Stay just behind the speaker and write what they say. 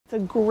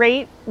It's a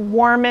great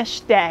warmish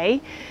day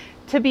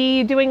to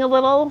be doing a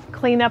little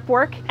cleanup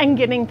work and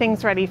getting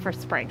things ready for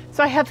spring.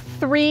 So I have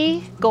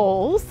 3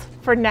 goals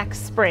for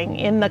next spring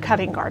in the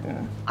cutting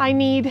garden. I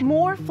need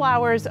more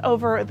flowers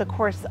over the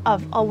course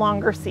of a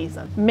longer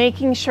season,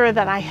 making sure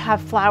that I have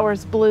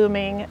flowers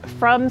blooming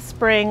from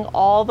spring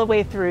all the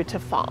way through to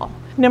fall.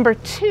 Number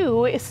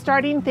 2 is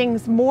starting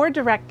things more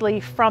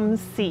directly from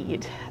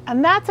seed.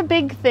 And that's a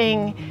big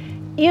thing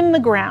in the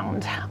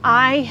ground.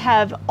 I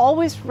have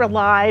always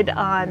relied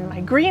on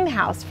my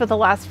greenhouse for the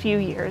last few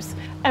years.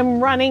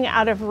 I'm running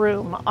out of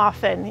room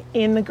often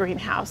in the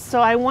greenhouse.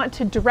 So I want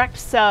to direct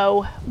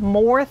sow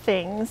more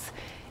things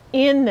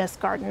in this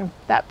garden.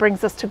 That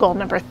brings us to goal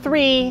number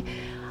 3.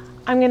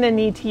 I'm going to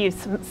need to use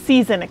some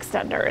season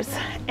extenders,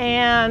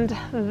 and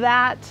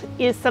that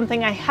is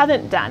something I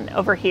haven't done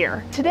over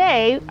here.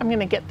 Today, I'm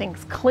going to get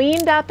things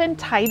cleaned up and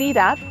tidied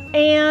up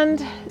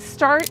and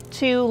start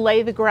to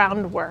lay the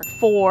groundwork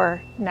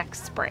for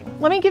next spring.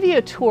 Let me give you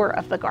a tour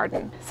of the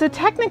garden. So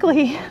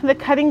technically, the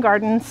cutting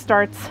garden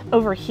starts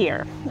over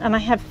here, and I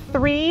have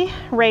 3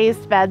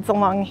 raised beds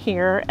along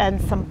here and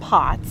some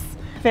pots.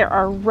 There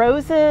are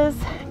roses,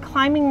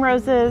 climbing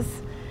roses,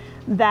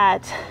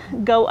 that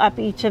go up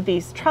each of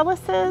these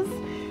trellises.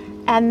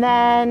 And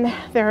then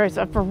there's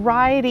a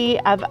variety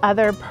of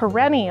other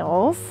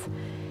perennials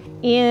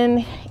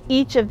in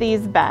each of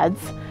these beds.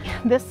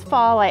 This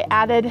fall I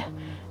added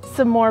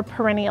some more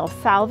perennial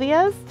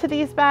salvias to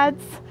these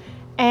beds.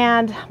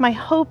 And my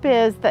hope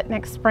is that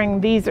next spring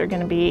these are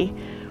going to be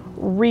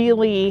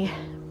really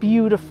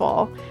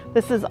beautiful.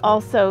 This is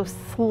also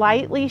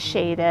slightly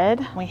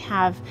shaded. We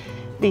have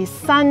these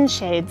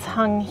sunshades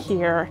hung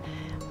here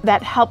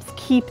that helps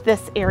keep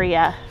this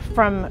area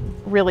from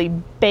really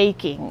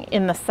baking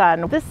in the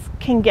sun. This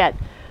can get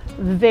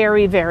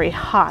very, very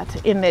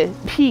hot in the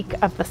peak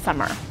of the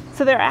summer.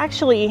 So there are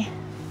actually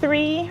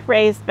 3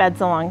 raised beds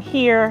along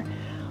here,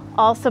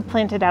 also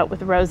planted out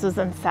with roses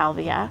and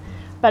salvia,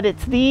 but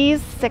it's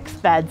these 6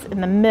 beds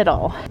in the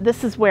middle.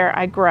 This is where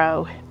I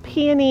grow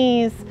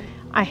peonies.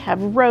 I have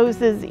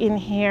roses in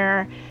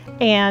here.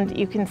 And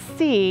you can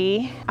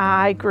see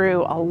I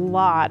grew a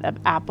lot of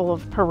apple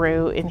of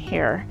Peru in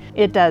here.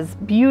 It does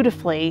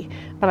beautifully,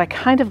 but I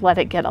kind of let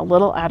it get a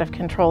little out of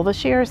control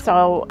this year,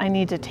 so I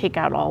need to take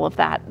out all of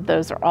that.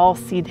 Those are all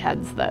seed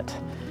heads that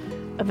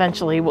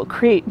eventually will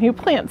create new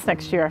plants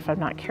next year if I'm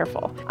not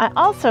careful. I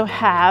also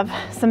have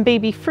some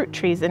baby fruit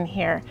trees in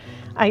here.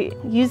 I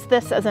use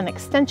this as an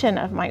extension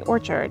of my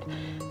orchard.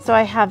 So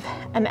I have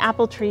an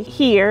apple tree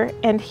here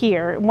and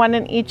here, one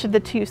in each of the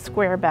 2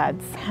 square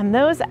beds. And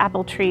those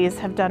apple trees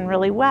have done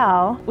really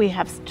well. We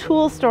have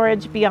tool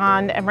storage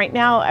beyond, and right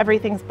now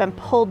everything's been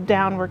pulled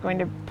down. We're going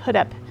to put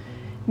up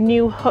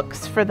new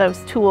hooks for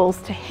those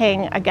tools to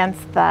hang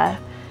against the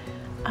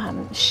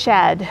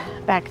shed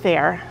back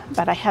there,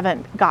 but I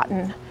haven't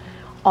gotten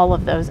all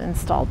of those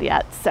installed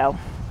yet. So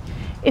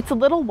it's a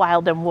little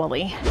wild and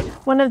woolly.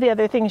 One of the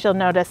other things you'll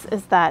notice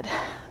is that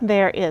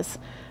there is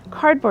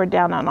cardboard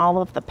down on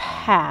all of the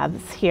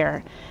paths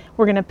here.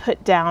 We're going to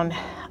put down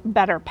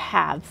better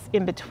paths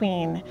in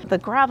between. The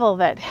gravel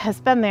that has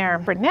been there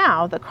for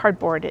now, the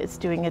cardboard is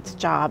doing its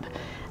job,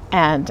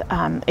 and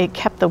it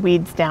kept the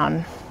weeds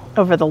down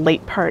over the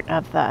late part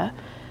of the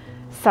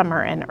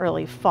summer and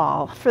early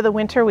fall. For the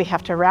winter, we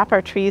have to wrap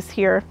our trees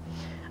here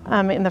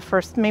in the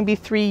first maybe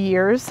 3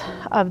 years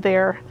of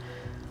their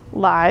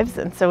lives,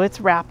 and so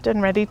it's wrapped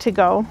and ready to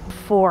go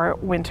for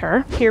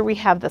winter. Here we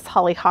have this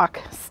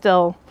hollyhock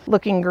still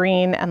looking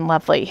green and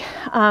lovely,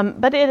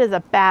 but it is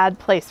a bad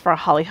place for a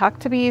hollyhock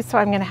to be, so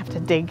I'm going to have to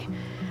dig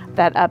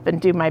that up and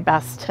do my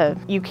best to,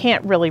 you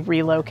can't really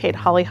relocate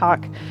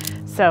hollyhock,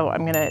 so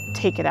I'm going to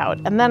take it out.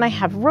 And then I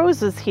have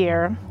roses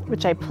here,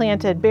 which I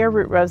planted, bare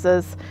root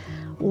roses,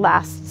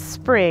 last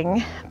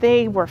spring.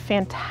 They were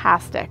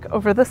fantastic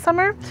over the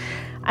summer,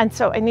 and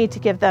so I need to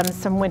give them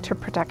some winter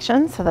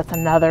protection, so that's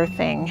another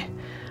thing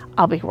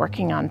I'll be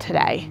working on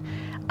today.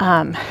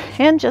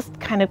 And just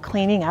kind of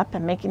cleaning up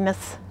and making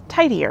this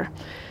tidier.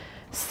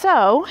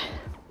 So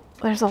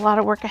there's a lot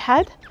of work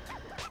ahead.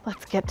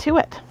 Let's get to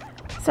it.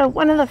 So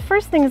one of the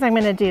first things I'm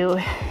going to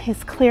do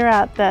is clear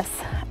out this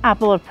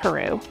apple of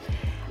Peru.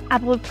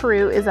 Apple of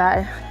Peru is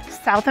a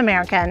South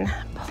American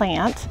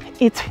plant.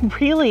 It's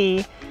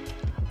really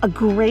a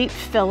great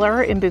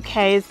filler in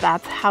bouquets.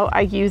 That's how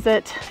I use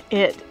it.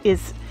 It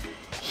is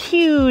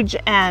huge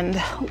and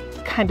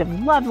kind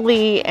of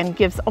lovely and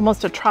gives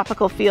almost a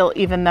tropical feel,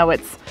 even though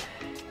it's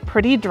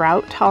pretty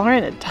drought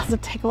tolerant. It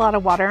doesn't take a lot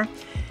of water.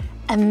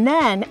 And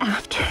then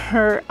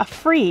after a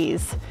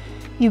freeze,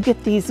 you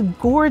get these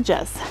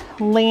gorgeous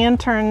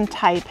lantern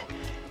type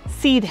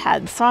seed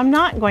heads. So I'm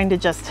not going to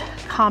just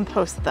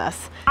compost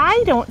this.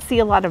 I don't see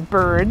a lot of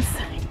birds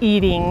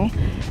eating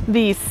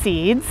these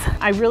seeds.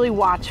 I really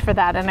watch for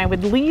that, and I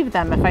would leave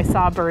them if I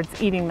saw birds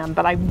eating them,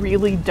 but I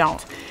really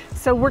don't.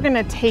 So we're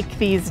gonna take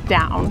these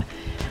down,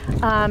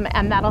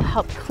 and that'll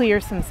help clear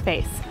some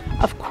space.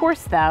 Of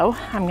course though,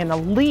 I'm gonna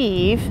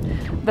leave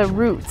the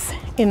roots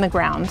in the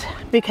ground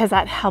because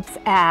that helps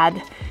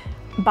add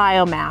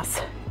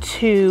biomass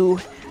to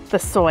the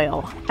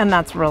soil, and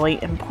that's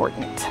really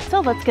important. So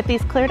let's get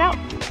these cleared out.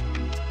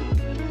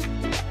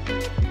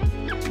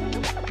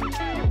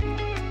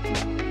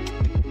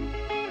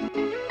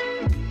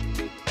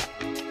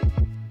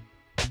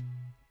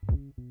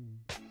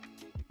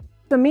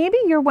 So maybe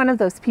you're one of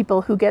those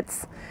people who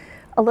gets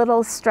a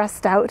little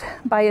stressed out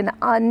by an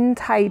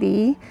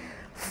untidy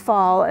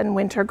fall and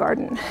winter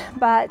garden.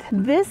 But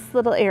this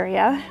little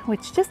area,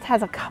 which just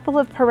has a couple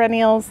of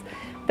perennials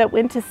that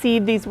went to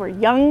seed, these were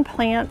young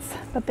plants,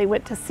 but they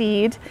went to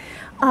seed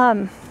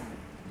for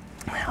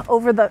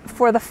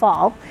the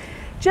fall.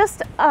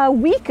 Just a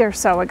week or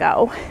so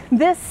ago,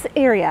 this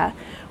area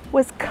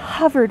was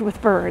covered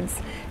with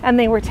birds, and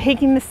they were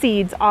taking the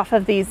seeds off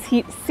of these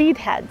seed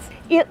heads.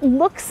 It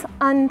looks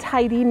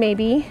untidy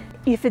maybe.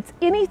 If it's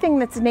anything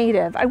that's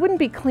native, I wouldn't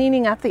be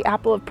cleaning up the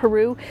apple of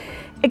Peru,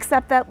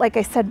 except that, like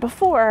I said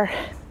before,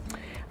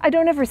 I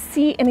don't ever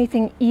see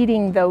anything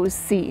eating those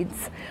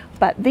seeds.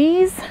 But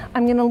these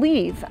I'm gonna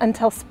leave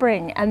until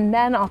spring, and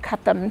then I'll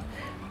cut them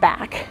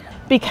back,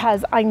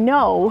 because I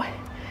know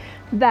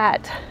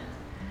that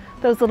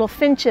those little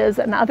finches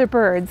and other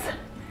birds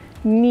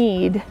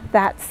need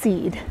that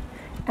seed.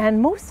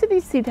 And most of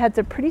these seed heads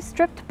are pretty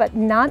stripped, but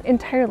not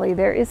entirely.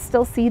 There is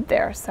still seed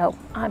there, so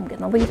I'm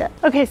gonna leave it.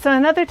 Okay, so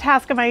another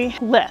task on my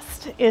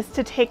list is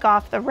to take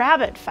off the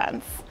rabbit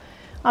fence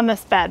on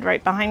this bed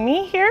right behind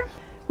me here.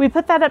 We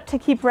put that up to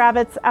keep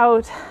rabbits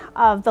out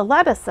of the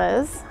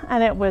lettuces,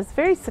 and it was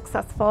very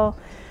successful.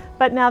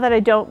 But now that I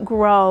don't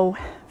grow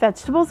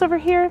vegetables over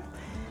here,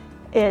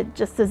 it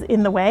just is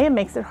in the way and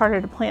makes it harder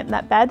to plant in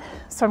that bed,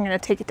 so I'm gonna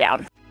take it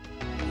down.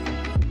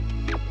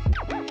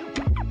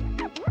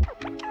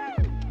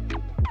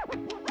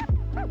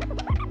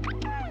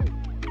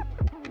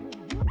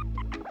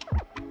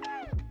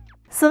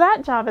 So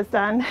that job is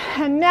done,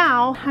 and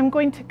now I'm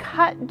going to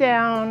cut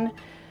down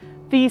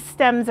these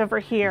stems over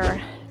here.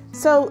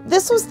 So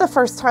this was the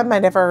first time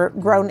I'd ever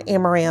grown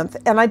amaranth,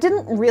 and I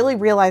didn't really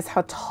realize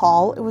how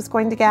tall it was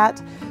going to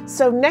get.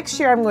 So next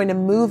year I'm going to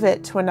move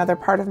it to another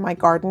part of my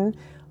garden,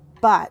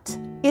 but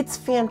it's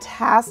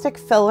fantastic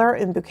filler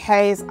in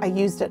bouquets. I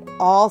used it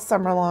all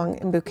summer long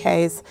in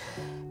bouquets,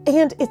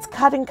 and it's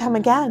cut and come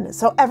again.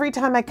 So every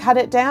time I cut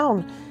it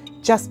down,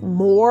 just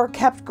more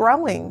kept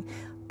growing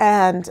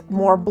and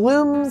more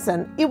blooms,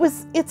 and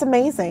it's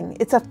amazing.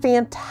 It's a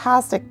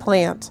fantastic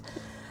plant.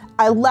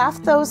 I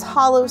left those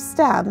hollow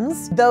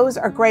stems. Those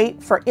are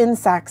great for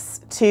insects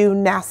to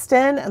nest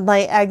in and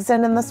lay eggs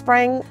in the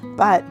spring,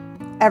 but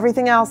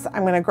everything else,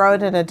 I'm gonna grow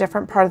it in a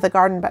different part of the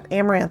garden, but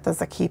amaranth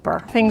is a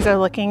keeper. Things are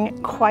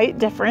looking quite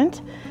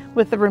different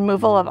with the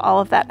removal of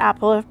all of that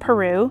apple of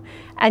Peru,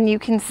 and you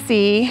can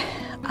see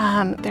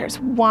there's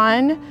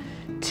 1,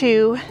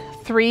 2,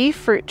 3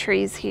 fruit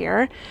trees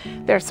here.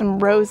 There's some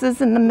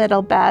roses in the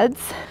middle beds.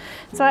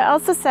 So I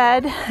also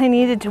said I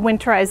needed to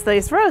winterize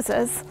these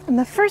roses. And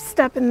the first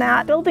step in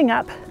that, building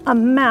up a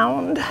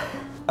mound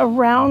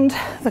around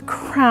the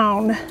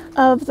crown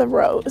of the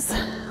rose,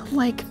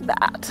 like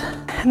that.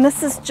 And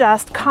this is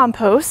just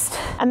compost.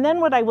 And then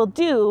what I will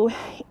do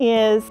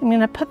is I'm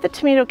gonna put the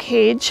tomato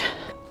cage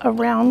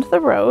around the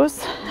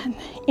rose and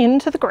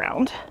into the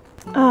ground.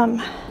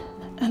 And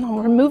I'll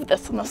remove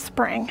this in the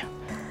spring.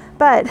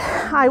 But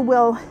I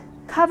will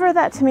cover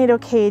that tomato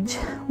cage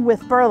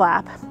with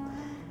burlap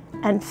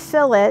and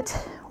fill it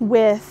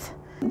with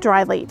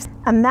dry leaves.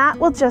 And that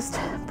will just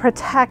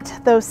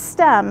protect those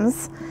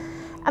stems.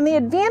 And the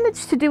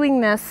advantage to doing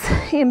this,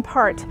 in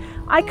part,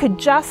 I could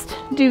just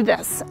do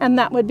this and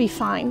that would be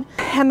fine.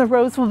 And the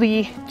rose will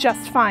be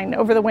just fine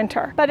over the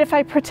winter. But if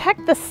I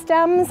protect the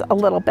stems a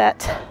little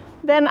bit,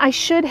 then I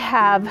should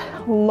have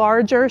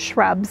larger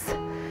shrubs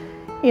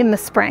in the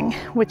spring,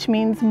 which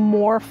means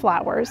more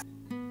flowers.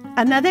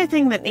 Another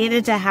thing that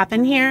needed to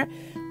happen here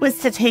was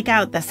to take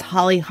out this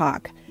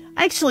hollyhock.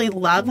 I actually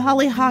love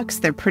hollyhocks.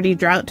 They're pretty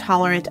drought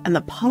tolerant and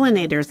the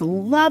pollinators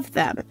love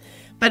them.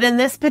 But in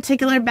this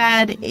particular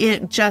bed,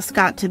 it just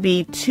got to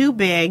be too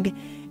big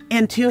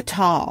and too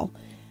tall.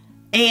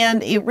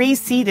 And it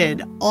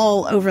reseeded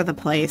all over the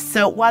place,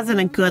 so it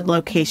wasn't a good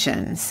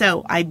location.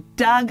 So I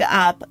dug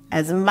up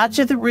as much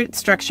of the root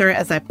structure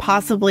as I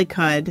possibly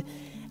could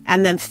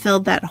and then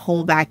filled that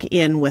hole back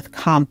in with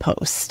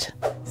compost.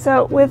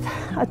 So with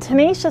a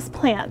tenacious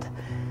plant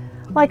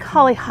like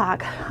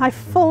hollyhock, I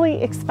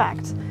fully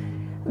expect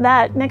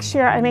that next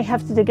year I may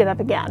have to dig it up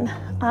again.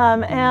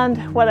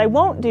 And what I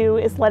won't do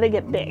is let it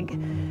get big.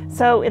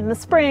 So in the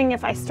spring,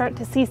 if I start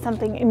to see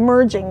something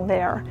emerging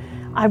there,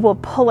 I will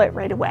pull it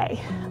right away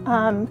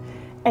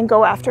and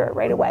go after it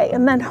right away.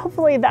 And then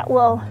hopefully that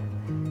will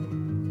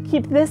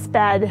keep this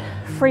bed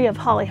free of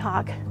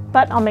hollyhock,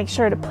 but I'll make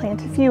sure to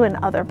plant a few in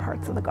other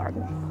parts of the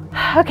garden.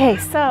 Okay,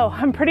 so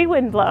I'm pretty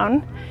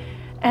windblown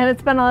and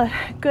it's been a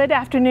good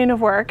afternoon of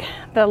work.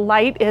 The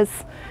light is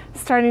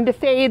starting to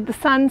fade, the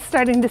sun's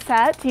starting to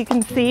set, you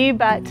can see,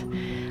 but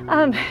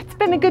it's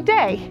been a good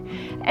day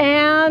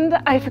and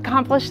I've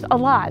accomplished a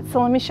lot.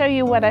 So let me show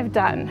you what I've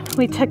done.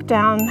 We took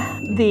down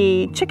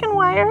the chicken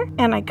wire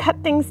and I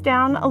cut things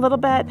down a little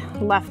bit,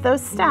 left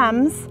those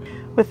stems.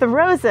 With the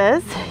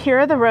roses, here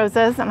are the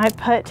roses, and I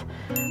put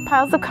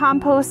piles of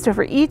compost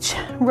over each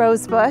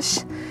rose bush,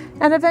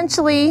 and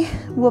eventually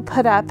we'll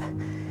put up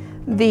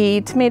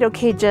the tomato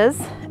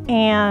cages,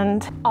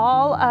 and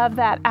all of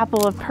that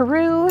apple of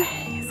Peru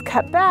is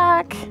cut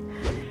back.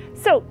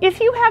 So if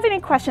you have any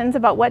questions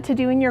about what to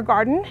do in your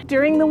garden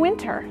during the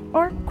winter,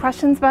 or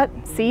questions about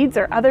seeds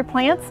or other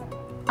plants,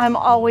 I'm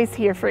always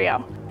here for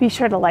you. Be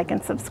sure to like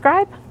and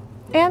subscribe,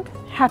 and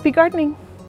happy gardening.